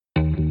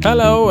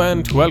Hello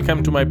and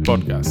welcome to my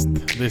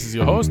podcast. This is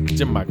your host,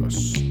 Jim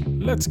Magos.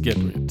 Let's get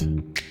to it.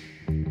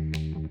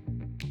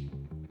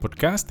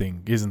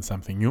 Podcasting isn't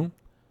something new.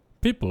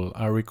 People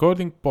are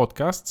recording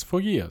podcasts for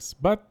years,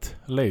 but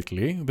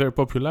lately their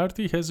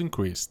popularity has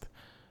increased.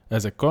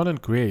 As a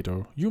content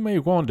creator, you may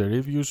wonder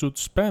if you should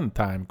spend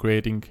time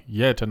creating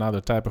yet another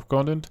type of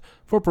content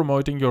for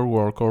promoting your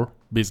work or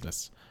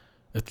business.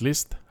 At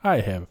least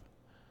I have.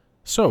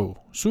 So,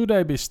 should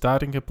I be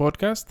starting a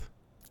podcast?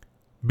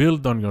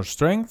 Build on your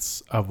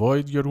strengths,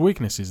 avoid your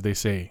weaknesses, they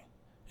say.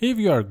 If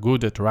you are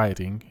good at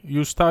writing,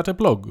 you start a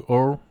blog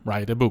or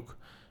write a book.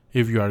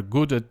 If you are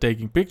good at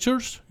taking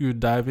pictures, you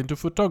dive into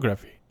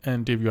photography.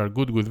 And if you are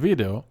good with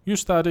video, you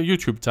start a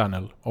YouTube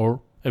channel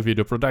or a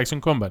video production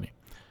company.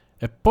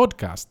 A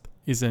podcast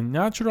is a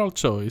natural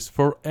choice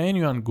for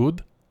anyone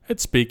good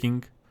at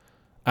speaking.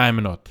 I'm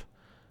not.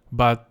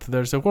 But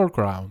there's a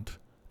workaround,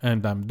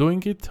 and I'm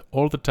doing it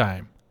all the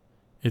time.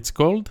 It's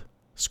called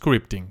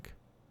scripting.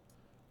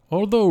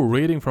 Although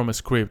reading from a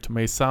script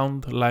may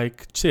sound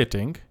like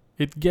cheating,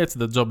 it gets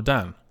the job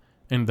done.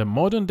 In the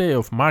modern day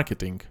of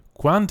marketing,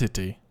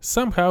 quantity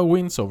somehow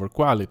wins over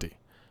quality.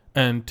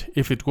 And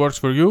if it works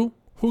for you,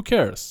 who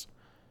cares?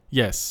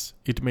 Yes,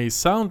 it may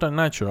sound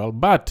unnatural,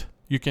 but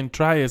you can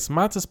try as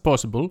much as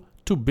possible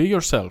to be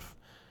yourself.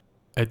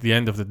 At the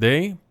end of the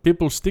day,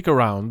 people stick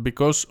around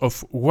because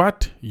of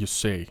what you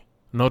say,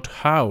 not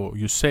how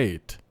you say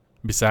it.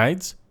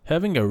 Besides,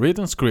 having a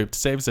written script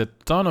saves a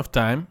ton of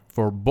time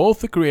for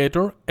both the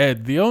creator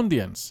and the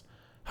audience.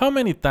 How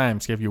many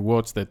times have you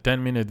watched a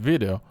 10-minute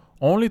video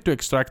only to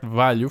extract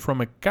value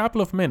from a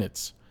couple of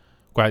minutes?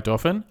 Quite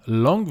often,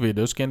 long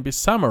videos can be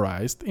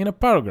summarized in a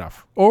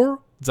paragraph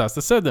or just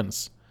a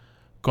sentence.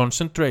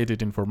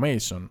 Concentrated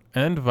information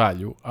and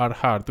value are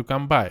hard to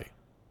come by.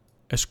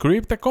 A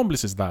script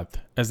accomplishes that,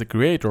 as the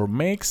creator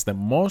makes the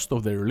most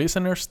of their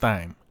listeners'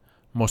 time.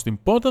 Most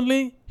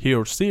importantly, he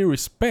or she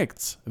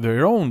respects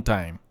their own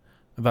time.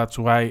 That's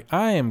why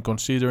I am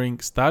considering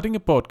starting a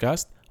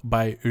podcast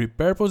by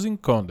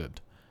repurposing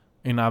content.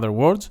 In other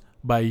words,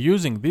 by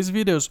using this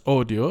video's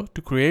audio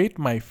to create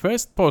my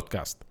first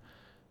podcast.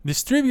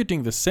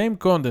 Distributing the same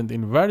content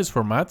in various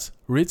formats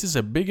reaches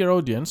a bigger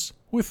audience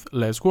with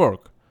less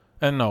work.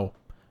 And no,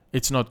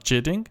 it's not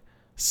cheating.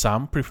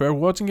 Some prefer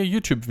watching a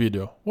YouTube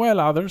video, while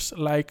others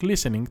like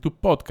listening to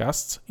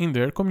podcasts in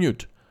their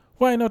commute.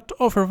 Why not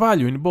offer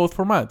value in both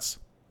formats?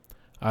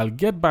 I'll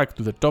get back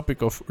to the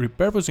topic of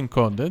repurposing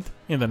content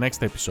in the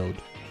next episode.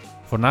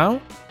 For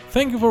now,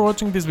 thank you for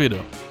watching this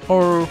video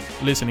or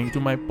listening to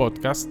my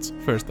podcast's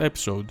first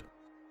episode.